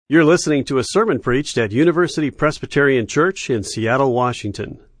You're listening to a sermon preached at University Presbyterian Church in Seattle,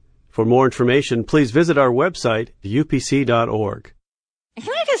 Washington. For more information, please visit our website, upc.org. Can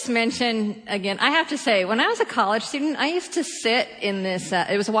I just mention again, I have to say, when I was a college student, I used to sit in this,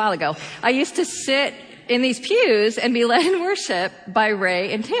 it was a while ago, I used to sit in these pews and be led in worship by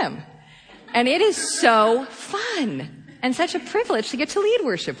Ray and Tim. And it is so fun and such a privilege to get to lead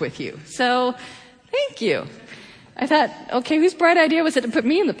worship with you. So, thank you. I thought, okay, whose bright idea was it to put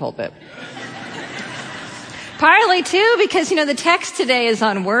me in the pulpit? Partly, too, because, the text today is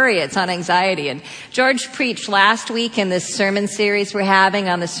on worry. It's on anxiety. And George preached last week in this sermon series we're having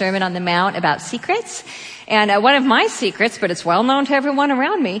on the Sermon on the Mount about secrets. And one of my secrets, but it's well known to everyone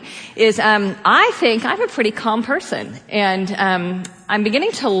around me, is I think I'm a pretty calm person. And I'm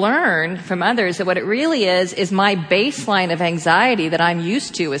beginning to learn from others that what it really is my baseline of anxiety that I'm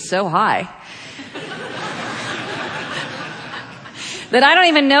used to is so high that I don't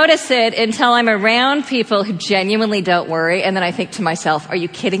even notice it until I'm around people who genuinely don't worry. And then I think to myself, are you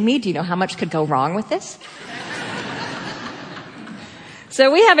kidding me? Do you know how much could go wrong with this?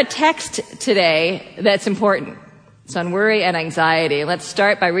 So we have a text today that's important. It's on worry and anxiety. Let's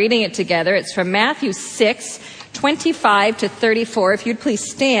start by reading it together. It's from Matthew 6:25 to 34. If you'd please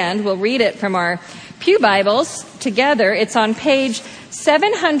stand, we'll read it from our pew Bibles together. It's on page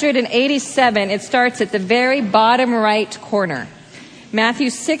 787. It starts at the very bottom right corner. Matthew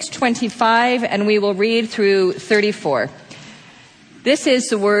 6:25, and we will read through 34. This is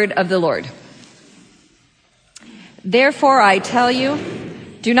the word of the Lord. Therefore I tell you,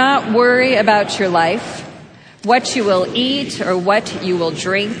 do not worry about your life, what you will eat or what you will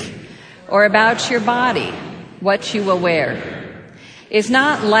drink, or about your body, what you will wear. Is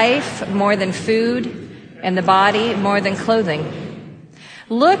not life more than food, and the body more than clothing?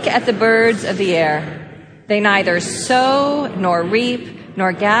 Look at the birds of the air. They neither sow nor reap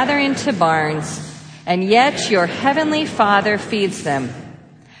nor gather into barns, and yet your heavenly Father feeds them.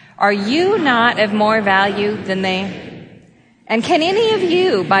 Are you not of more value than they? And can any of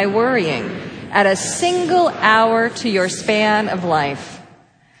you, by worrying, add a single hour to your span of life?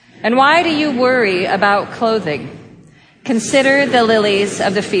 And why do you worry about clothing? Consider the lilies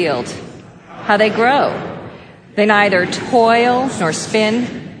of the field, how they grow. They neither toil nor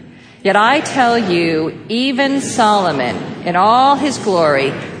spin. Yet I tell you, even Solomon, in all his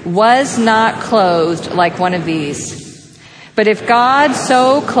glory, was not clothed like one of these. But if God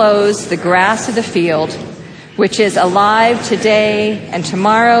so clothes the grass of the field, which is alive today and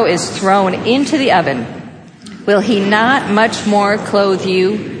tomorrow is thrown into the oven, will he not much more clothe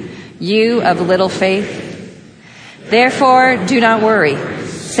you, you of little faith? Therefore, do not worry,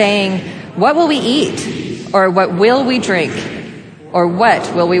 saying, what will we eat? Or what will we drink? Or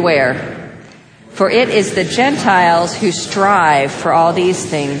what will we wear? For it is the Gentiles who strive for all these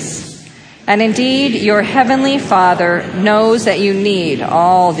things. And indeed, your heavenly Father knows that you need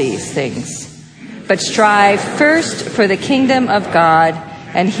all these things. But strive first for the kingdom of God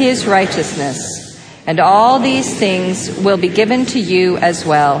and his righteousness, and all these things will be given to you as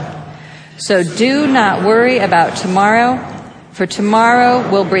well. So do not worry about tomorrow, for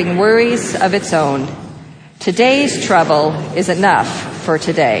tomorrow will bring worries of its own. Today's trouble is enough for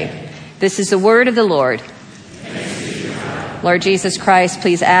today. This is the word of the Lord. Lord Jesus Christ,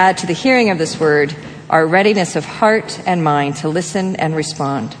 please add to the hearing of this word our readiness of heart and mind to listen and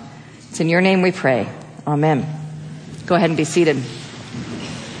respond. It's in your name we pray. Amen. Go ahead and be seated.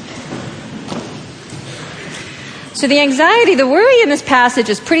 So the anxiety, the worry in this passage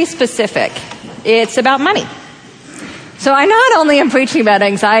is pretty specific. It's about money. So I not only am preaching about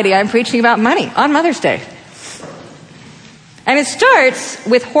anxiety, I'm preaching about money on Mother's Day. And it starts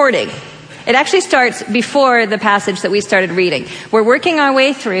with hoarding. It actually starts before the passage that we started reading. We're working our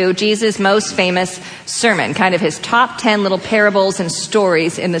way through Jesus' most famous sermon, kind of his top 10 little parables and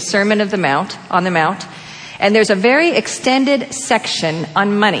stories in the Sermon on the Mount. And there's a very extended section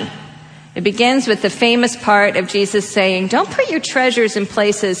on money. It begins with the famous part of Jesus saying, don't put your treasures in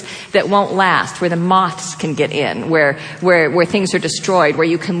places that won't last, where the moths can get in, where things are destroyed, where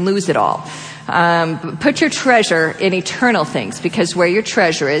you can lose it all. Put your treasure in eternal things, because where your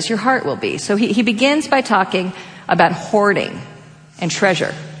treasure is, your heart will be. So he begins by talking about hoarding and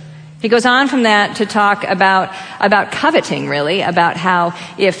treasure. He goes on from that to talk about coveting, really, about how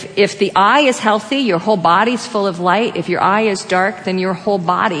if the eye is healthy, your whole body's full of light. If your eye is dark, then your whole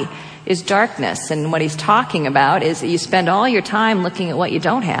body is darkness. And what he's talking about is that you spend all your time looking at what you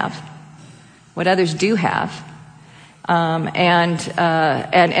don't have, what others do have. And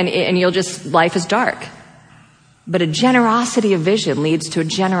you'll just, life is dark. But a generosity of vision leads to a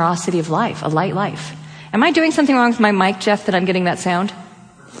generosity of life, a light life. Am I doing something wrong with my mic, Jeff, that I'm getting that sound?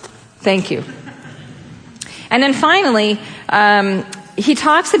 Thank you. And then finally, he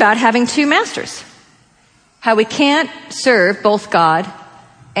talks about having two masters. How we can't serve both God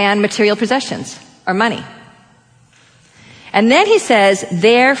and material possessions or money. And then he says,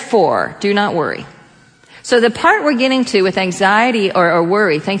 therefore, do not worry. So the part we're getting to with anxiety or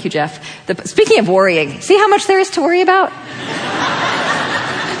worry, thank you, Jeff. Speaking of worrying, see how much there is to worry about?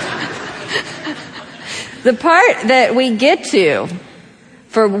 The part that we get to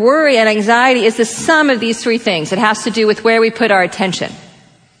for worry and anxiety is the sum of these three things. It has to do with where we put our attention,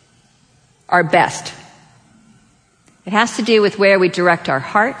 our best. It has to do with where we direct our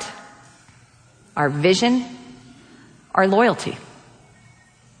heart, our vision, our loyalty.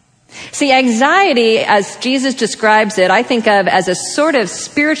 See, anxiety, as Jesus describes it, I think of as a sort of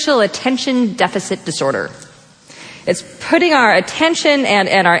spiritual attention deficit disorder. It's putting our attention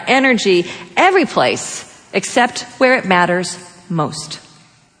and our energy every place except where it matters most.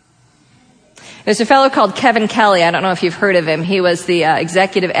 There's a fellow called Kevin Kelly. I don't know if you've heard of him. He was the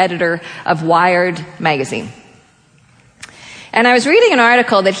executive editor of Wired magazine. And I was reading an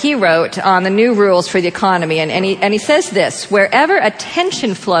article that he wrote on the new rules for the economy, and he says this: wherever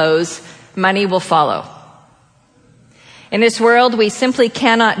attention flows, money will follow. In this world, we simply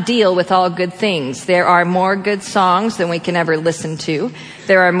cannot deal with all good things. There are more good songs than we can ever listen to.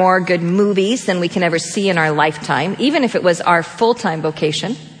 There are more good movies than we can ever see in our lifetime, even if it was our full-time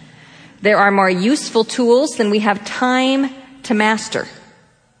vocation. There are more useful tools than we have time to master.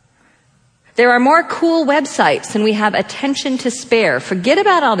 There are more cool websites than we have attention to spare. Forget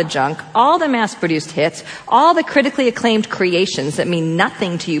about all the junk, all the mass-produced hits, all the critically acclaimed creations that mean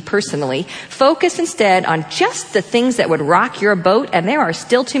nothing to you personally. Focus instead on just the things that would rock your boat, and there are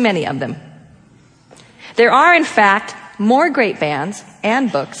still too many of them. There are, in fact, more great bands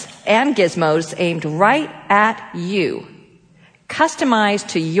and books and gizmos aimed right at you, customized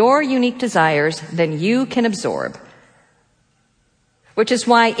to your unique desires than you can absorb. Which is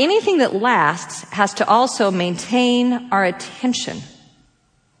why anything that lasts has to also maintain our attention.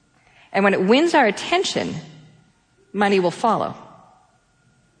 And when it wins our attention, money will follow.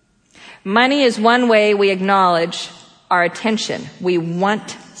 Money is one way we acknowledge our attention. We want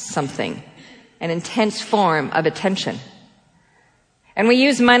something, an intense form of attention. And we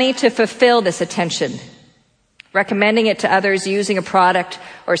use money to fulfill this attention, recommending it to others using a product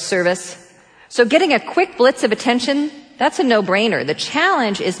or service. So getting a quick blitz of attention, that's a no-brainer. The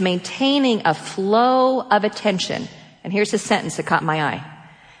challenge is maintaining a flow of attention. And here's a sentence that caught my eye.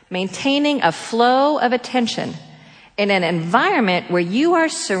 Maintaining a flow of attention in an environment where you are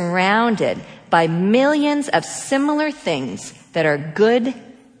surrounded by millions of similar things that are good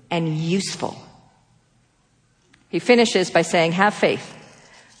and useful. He finishes by saying, have faith.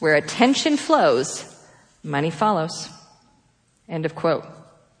 Where attention flows, money follows. End of quote.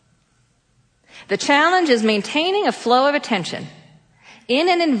 The challenge is maintaining a flow of attention in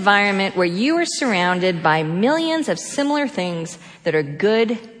an environment where you are surrounded by millions of similar things that are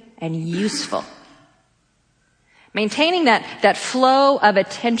good and useful. Maintaining that flow of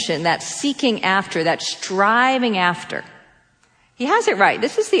attention, that seeking after, that striving after. He has it right.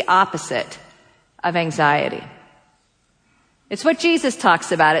 This is the opposite of anxiety. It's what Jesus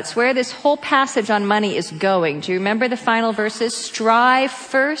talks about. It's where this whole passage on money is going. Do you remember the final verses? Strive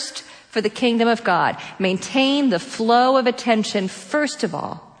first for the kingdom of God. Maintain the flow of attention, first of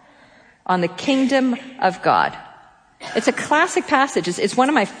all, on the kingdom of God. It's a classic passage. It's one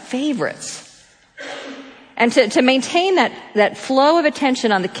of my favorites. And to maintain that flow of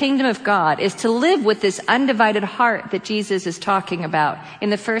attention on the kingdom of God is to live with this undivided heart that Jesus is talking about in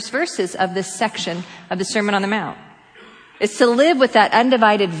the first verses of this section of the Sermon on the Mount. It's to live with that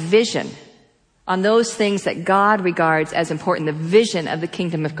undivided vision on those things that God regards as important, the vision of the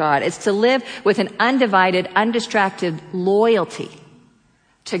kingdom of God. It's to live with an undivided, undistracted loyalty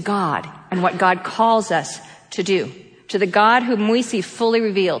to God and what God calls us to do, to the God whom we see fully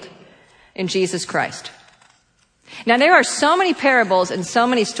revealed in Jesus Christ. Now, there are so many parables and so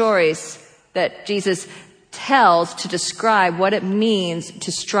many stories that Jesus tells to describe what it means to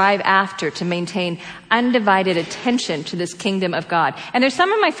strive after, to maintain undivided attention to this kingdom of God. And there's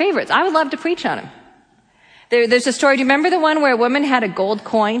some of my favorites. I would love to preach on them. There's a story. Do you remember the one where a woman had a gold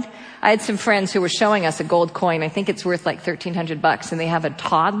coin? I had some friends who were showing us a gold coin. I think it's worth like $1,300, and they have a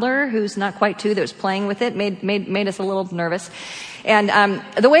toddler who's not quite 2 that was playing with it. Made us a little nervous. And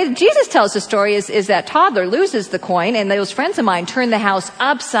the way that Jesus tells the story is that toddler loses the coin, and those friends of mine turn the house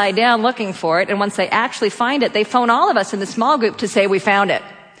upside down looking for it. And once they actually find it, they phone all of us in the small group to say, we found it.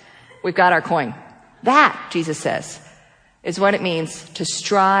 We've got our coin. That, Jesus says, is what it means to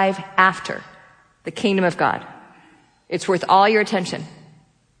strive after the kingdom of God. It's worth all your attention.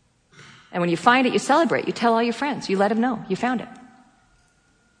 And when you find it, you celebrate. You tell all your friends. You let them know you found it.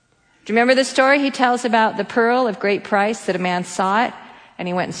 Do you remember the story he tells about the pearl of great price that a man saw it and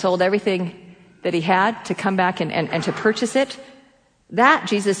he went and sold everything that he had to come back and to purchase it? That,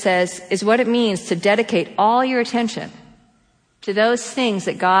 Jesus says, is what it means to dedicate all your attention to those things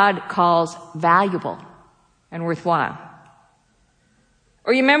that God calls valuable and worthwhile.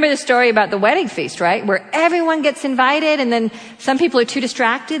 Or you remember the story about the wedding feast, right? Where everyone gets invited and then some people are too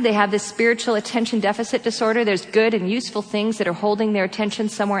distracted. They have this spiritual attention deficit disorder. There's good and useful things that are holding their attention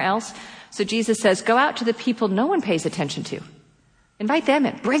somewhere else. So Jesus says, go out to the people no one pays attention to. Invite them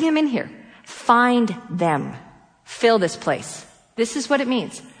in. Bring them in here. Find them. Fill this place. This is what it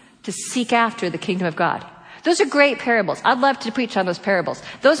means to seek after the kingdom of God. Those are great parables. I'd love to preach on those parables.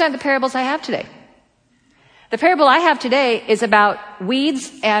 Those aren't the parables I have today. The parable I have today is about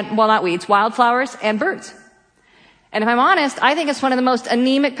weeds and, well, not weeds, wildflowers and birds. And if I'm honest, I think it's one of the most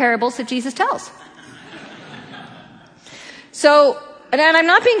anemic parables that Jesus tells. So, and I'm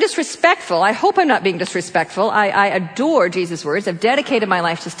not being disrespectful. I hope I'm not being disrespectful. I adore Jesus' words. I've dedicated my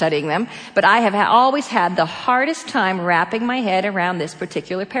life to studying them. But I have always had the hardest time wrapping my head around this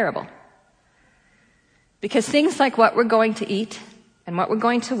particular parable. Because things like what we're going to eat and what we're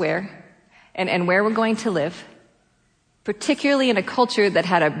going to wear and where we're going to live, particularly in a culture that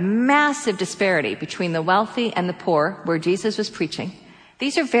had a massive disparity between the wealthy and the poor, where Jesus was preaching,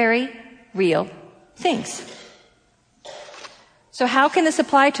 these are very real things. So how can this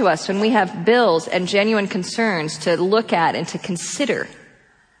apply to us when we have bills and genuine concerns to look at and to consider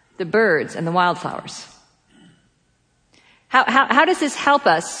the birds and the wildflowers? How does this help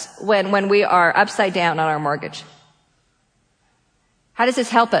us when we are upside down on our mortgage? How does this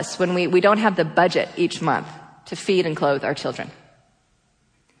help us when we don't have the budget each month to feed and clothe our children?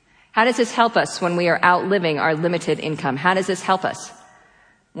 How does this help us when we are outliving our limited income? How does this help us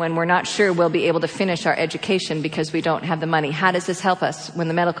when we're not sure we'll be able to finish our education because we don't have the money? How does this help us when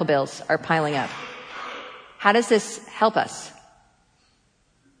the medical bills are piling up? How does this help us?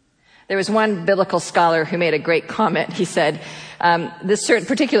 There was one biblical scholar who made a great comment. He said, this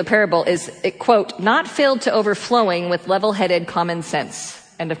particular parable is, quote, not filled to overflowing with level-headed common sense,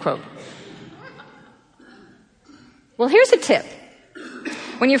 end of quote. Well, here's a tip.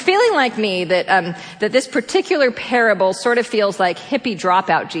 When you're feeling like me, that this particular parable sort of feels like hippie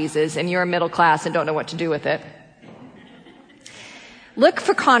dropout Jesus and you're middle class and don't know what to do with it, look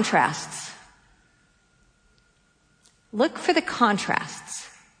for contrasts. Look for the contrasts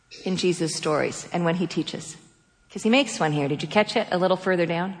in Jesus' stories and when he teaches. Because he makes one here. Did you catch it a little further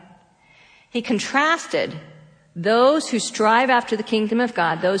down? He contrasted those who strive after the kingdom of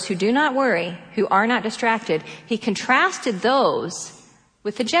God, those who do not worry, who are not distracted. He contrasted those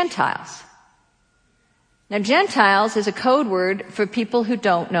with the Gentiles. Now, Gentiles is a code word for people who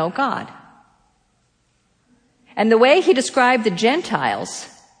don't know God. And the way he described the Gentiles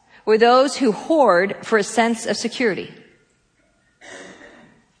were those who hoard for a sense of security.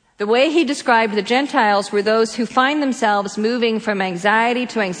 The way he described the Gentiles were those who find themselves moving from anxiety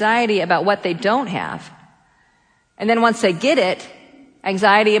to anxiety about what they don't have. And then once they get it,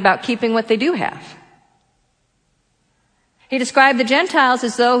 anxiety about keeping what they do have. He described the Gentiles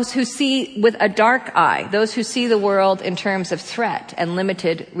as those who see with a dark eye, those who see the world in terms of threat and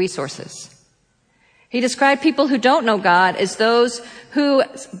limited resources. He described people who don't know God as those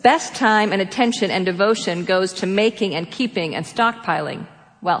whose best time and attention and devotion goes to making and keeping and stockpiling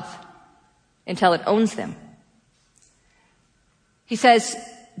wealth until it owns them. He says,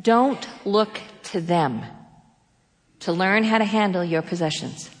 don't look to them to learn how to handle your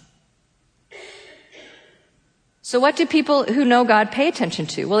possessions. So what do people who know God pay attention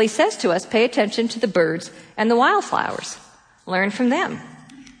to? Well, he says to us, pay attention to the birds and the wildflowers. Learn from them.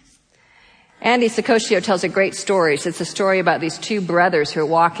 Andy Sicoscio tells a great story. It's a story about these two brothers who are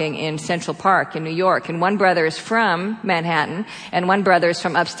walking in Central Park in New York. And one brother is from Manhattan and one brother is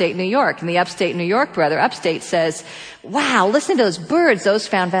from upstate New York. And the upstate New York brother, upstate, says, wow, listen to those birds. Those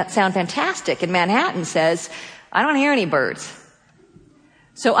sound fantastic. And Manhattan says, I don't hear any birds.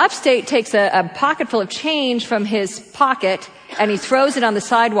 So upstate takes a pocket full of change from his pocket and he throws it on the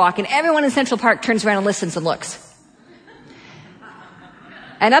sidewalk and everyone in Central Park turns around and listens and looks.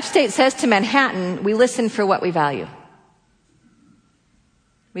 And upstate says to Manhattan, we listen for what we value.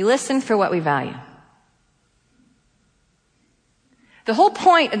 We listen for what we value. The whole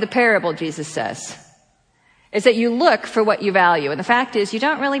point of the parable, Jesus says, is that you look for what you value. And the fact is, you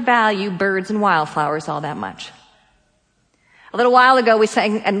don't really value birds and wildflowers all that much. A little while ago, we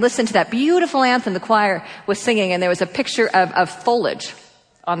sang and listened to that beautiful anthem the choir was singing, and there was a picture of foliage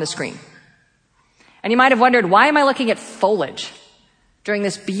on the screen. And you might have wondered, why am I looking at foliage? during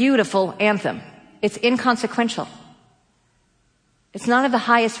this beautiful anthem. It's inconsequential. It's not of the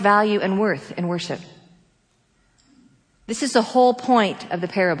highest value and worth in worship. This is the whole point of the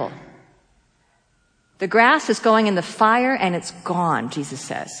parable. The grass is going in the fire and it's gone, Jesus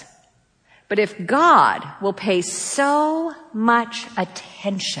says. But if God will pay so much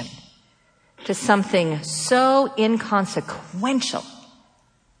attention to something so inconsequential,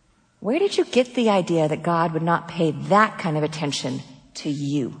 where did you get the idea that God would not pay that kind of attention to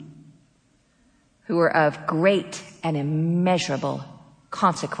you, who are of great and immeasurable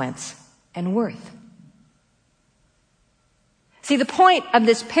consequence and worth? See, the point of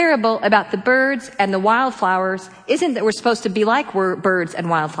this parable about the birds and the wildflowers isn't that we're supposed to be like birds and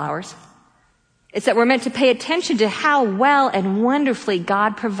wildflowers. It's that we're meant to pay attention to how well and wonderfully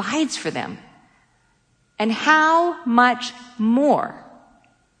God provides for them. And how much more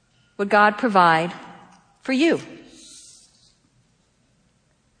would God provide for you?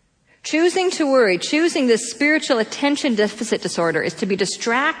 Choosing to worry, choosing this spiritual attention deficit disorder is to be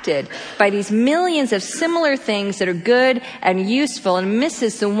distracted by these millions of similar things that are good and useful and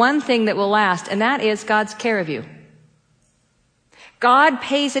misses the one thing that will last, and that is God's care of you. God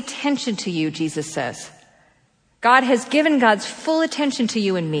pays attention to you, Jesus says. God has given God's full attention to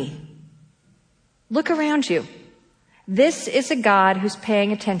you and me. Look around you. This is a God who's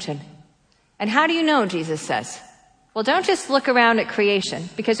paying attention. And how do you know, Jesus says? Well, don't just look around at creation,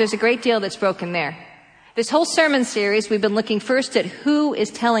 because there's a great deal that's broken there. This whole sermon series, we've been looking first at who is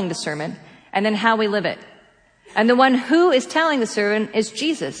telling the sermon, and then how we live it. And the one who is telling the sermon is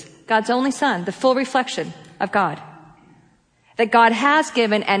Jesus, God's only Son, the full reflection of God. That God has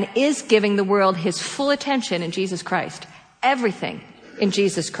given and is giving the world his full attention in Jesus Christ. Everything in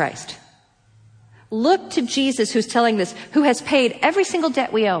Jesus Christ. Look to Jesus who's telling this, who has paid every single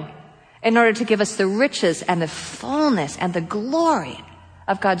debt we owe, in order to give us the riches and the fullness and the glory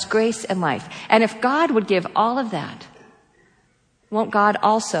of God's grace and life. And if God would give all of that, won't God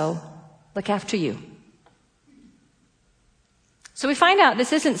also look after you? So we find out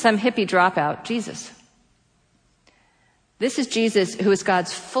this isn't some hippie dropout, Jesus. This is Jesus who is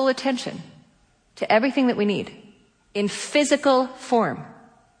God's full attention to everything that we need in physical form.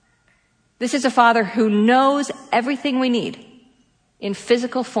 This is a Father who knows everything we need in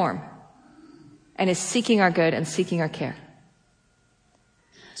physical form, and is seeking our good and seeking our care.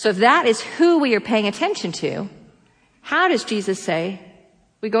 So if that is who we are paying attention to, how does Jesus say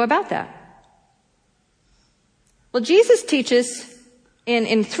we go about that? Well, Jesus teaches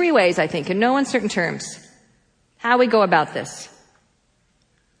in three ways, I think, in no uncertain terms, how we go about this.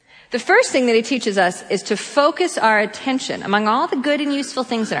 The first thing that he teaches us is to focus our attention, among all the good and useful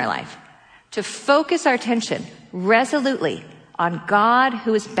things in our life, to focus our attention resolutely on God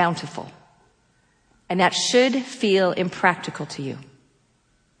who is bountiful. And that should feel impractical to you.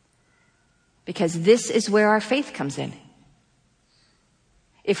 Because this is where our faith comes in.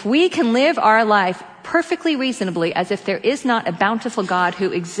 If we can live our life perfectly reasonably as if there is not a bountiful God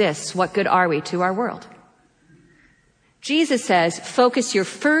who exists, what good are we to our world? Jesus says, focus your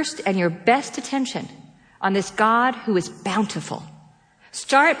first and your best attention on this God who is bountiful.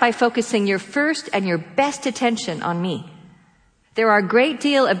 Start by focusing your first and your best attention on me. There are a great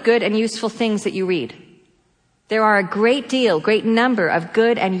deal of good and useful things that you read. There are a great number of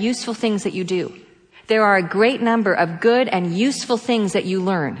good and useful things that you do. There are a great number of good and useful things that you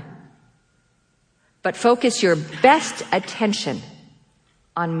learn. But focus your best attention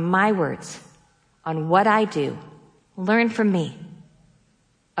on my words, on what I do. Learn from me.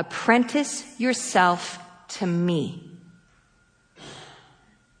 Apprentice yourself to me.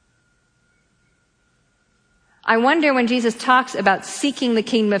 I wonder when Jesus talks about seeking the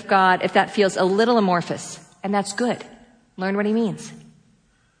kingdom of God if that feels a little amorphous. And that's good. Learn what he means.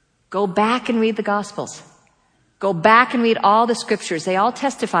 Go back and read the Gospels. Go back and read all the scriptures. They all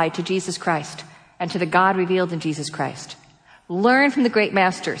testify to Jesus Christ and to the God revealed in Jesus Christ. Learn from the great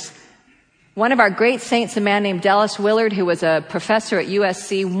masters. One of our great saints, a man named Dallas Willard, who was a professor at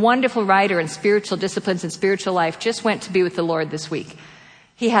USC, wonderful writer in spiritual disciplines and spiritual life, just went to be with the Lord this week.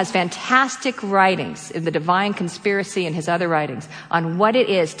 He has fantastic writings in The Divine Conspiracy and his other writings on what it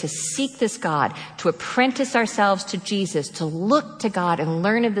is to seek this God, to apprentice ourselves to Jesus, to look to God and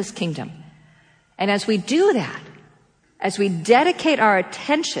learn of this kingdom. And as we do that, as we dedicate our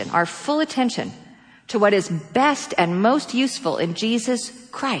attention, our full attention, to what is best and most useful in Jesus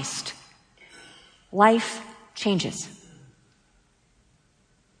Christ, life changes.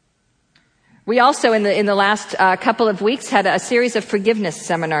 We also, in the last couple of weeks, had a series of forgiveness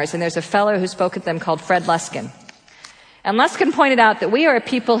seminars, and there's a fellow who spoke at them called Fred Luskin. And Luskin pointed out that we are a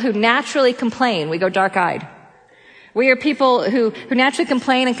people who naturally complain. We go dark-eyed. We are people who naturally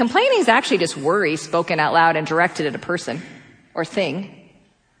complain, and complaining is actually just worry spoken out loud and directed at a person or thing.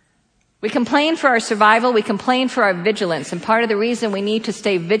 We complain for our survival, we complain for our vigilance, and part of the reason we need to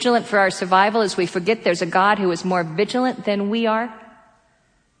stay vigilant for our survival is we forget there's a God who is more vigilant than we are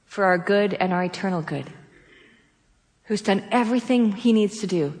for our good and our eternal good, who's done everything he needs to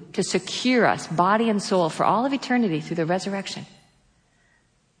do to secure us, body and soul, for all of eternity through the resurrection.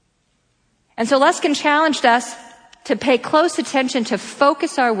 And so Luskin challenged us to pay close attention, to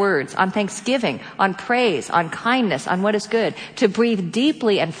focus our words on thanksgiving, on praise, on kindness, on what is good, to breathe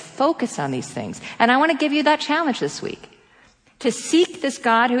deeply and focus on these things. And I want to give you that challenge this week, to seek this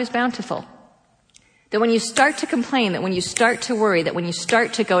God who is bountiful. That when you start to complain, that when you start to worry, that when you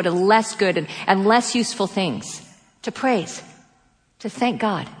start to go to less good and less useful things, to praise, to thank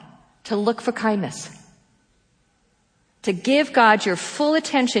God, to look for kindness, to give God your full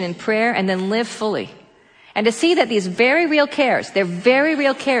attention in prayer and then live fully. And to see that these very real cares, they're very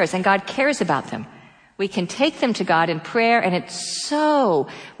real cares, and God cares about them. We can take them to God in prayer, and it so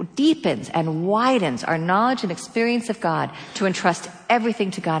deepens and widens our knowledge and experience of God to entrust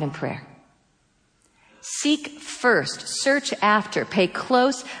everything to God in prayer. Seek first, search after, pay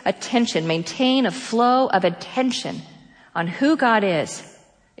close attention, maintain a flow of attention on who God is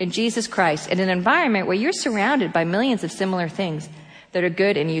in Jesus Christ in an environment where you're surrounded by millions of similar things that are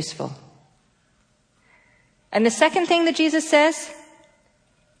good and useful. And the second thing that Jesus says,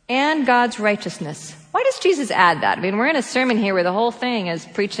 and God's righteousness. Why does Jesus add that? I mean, we're in a sermon here where the whole thing is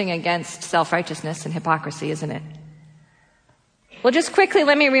preaching against self-righteousness and hypocrisy, isn't it? Well, just quickly,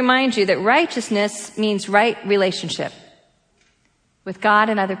 let me remind you that righteousness means right relationship with God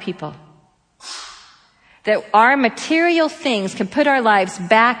and other people. That our material things can put our lives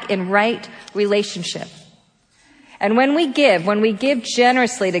back in right relationship. And when we give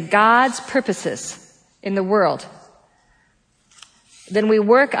generously to God's purposes in the world, then we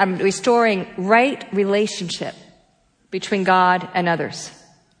work on restoring right relationship between God and others.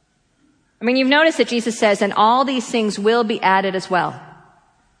 I mean, you've noticed that Jesus says, and all these things will be added as well,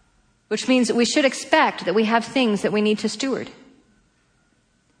 which means that we should expect that we have things that we need to steward.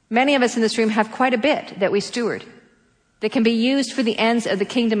 Many of us in this room have quite a bit that we steward that can be used for the ends of the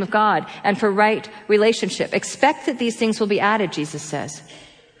kingdom of God and for right relationship. Expect that these things will be added, Jesus says.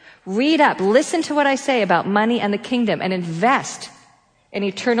 Read up, listen to what I say about money and the kingdom, and invest in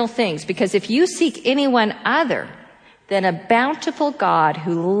eternal things. Because if you seek anyone other than a bountiful God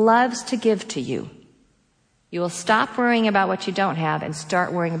who loves to give to you, you will stop worrying about what you don't have and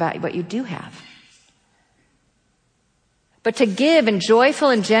start worrying about what you do have. But to give in joyful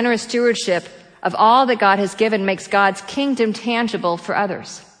and generous stewardship of all that God has given makes God's kingdom tangible for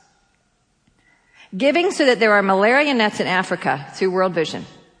others. Giving so that there are malaria nets in Africa through World Vision,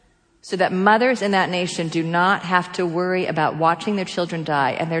 so that mothers in that nation do not have to worry about watching their children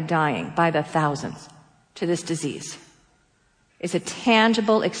die, and they're dying by the thousands to this disease, is a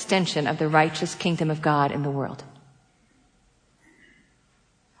tangible extension of the righteous kingdom of God in the world.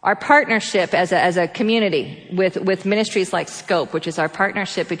 Our partnership as a community with ministries like Scope, which is our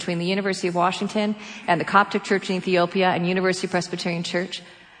partnership between the University of Washington and the Coptic Church in Ethiopia and University Presbyterian Church,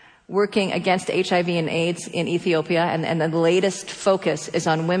 working against HIV and AIDS in Ethiopia, and the latest focus is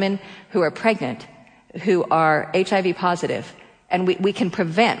on women who are pregnant, who are HIV positive, and we can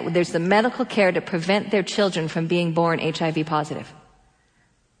prevent, there's the medical care to prevent their children from being born HIV positive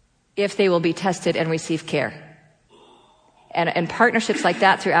if they will be tested and receive care. And partnerships like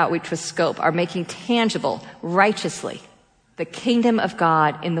that through Outreach with Scope are making tangible, righteously, the kingdom of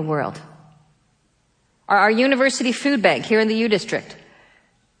God in the world. Our university food bank here in the U District,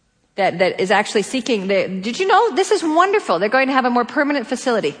 that is actually seeking did you know this is wonderful? They're going to have a more permanent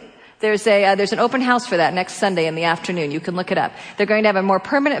facility. There's an open house for that next Sunday in the afternoon. You can look it up. They're going to have a more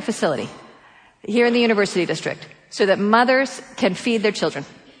permanent facility here in the university district so that mothers can feed their children,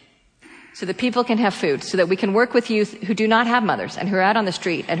 so that people can have food, so that we can work with youth who do not have mothers and who are out on the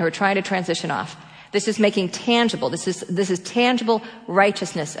street and who are trying to transition off. This is making tangible. This is tangible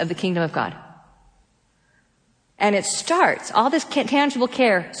righteousness of the kingdom of God. And it starts, all this tangible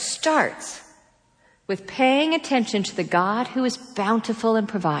care starts with paying attention to the God who is bountiful and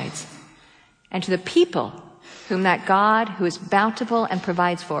provides, and to the people whom that God who is bountiful and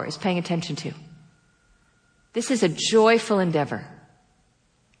provides for is paying attention to. This is a joyful endeavor.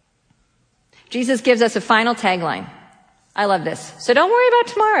 Jesus gives us a final tagline. I love this. So don't worry about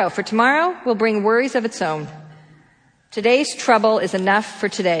tomorrow, for tomorrow will bring worries of its own. Today's trouble is enough for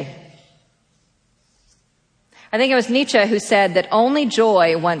today. I think it was Nietzsche who said that only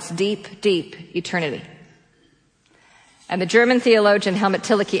joy wants deep, deep eternity. And the German theologian Helmut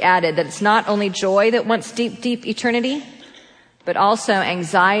Tillich added that it's not only joy that wants deep, deep eternity, but also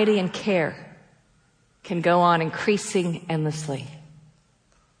anxiety and care can go on increasing endlessly.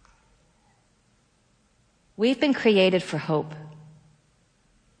 We've been created for hope.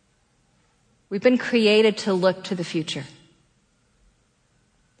 We've been created to look to the future.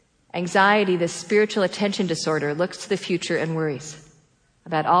 Anxiety, this spiritual attention disorder, looks to the future and worries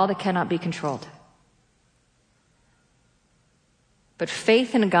about all that cannot be controlled. But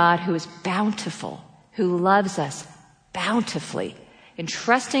faith in a God who is bountiful, who loves us bountifully,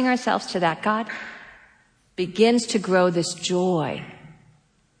 entrusting ourselves to that God, begins to grow this joy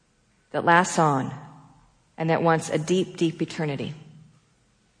that lasts on and that wants a deep, deep eternity.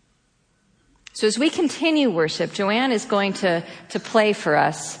 So as we continue worship, Joanne is going to play for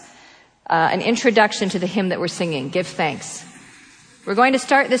us an introduction to the hymn that we're singing, Give Thanks. We're going to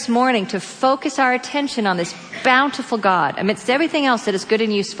start this morning to focus our attention on this bountiful God amidst everything else that is good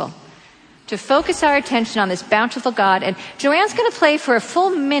and useful. To focus our attention on this bountiful God. And Joanne's going to play for a full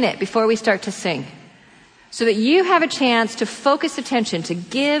minute before we start to sing, so that you have a chance to focus attention, to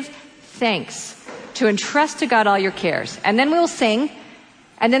give thanks, to entrust to God all your cares. And then we'll sing,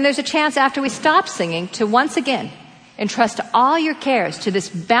 and then there's a chance after we stop singing to once again entrust all your cares to this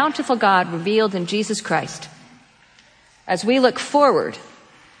bountiful God revealed in Jesus Christ, as we look forward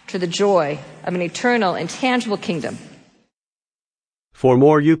to the joy of an eternal, intangible kingdom. For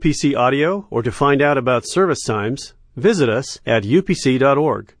more UPC audio or to find out about service times, visit us at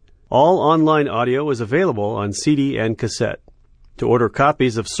upc.org. All online audio is available on CD and cassette. To order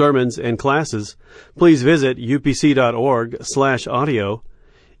copies of sermons and classes, please visit upc.org/audio,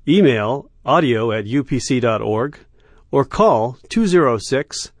 email audio@upc.org, or call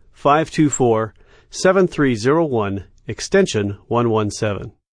 206-524-7301, extension 117.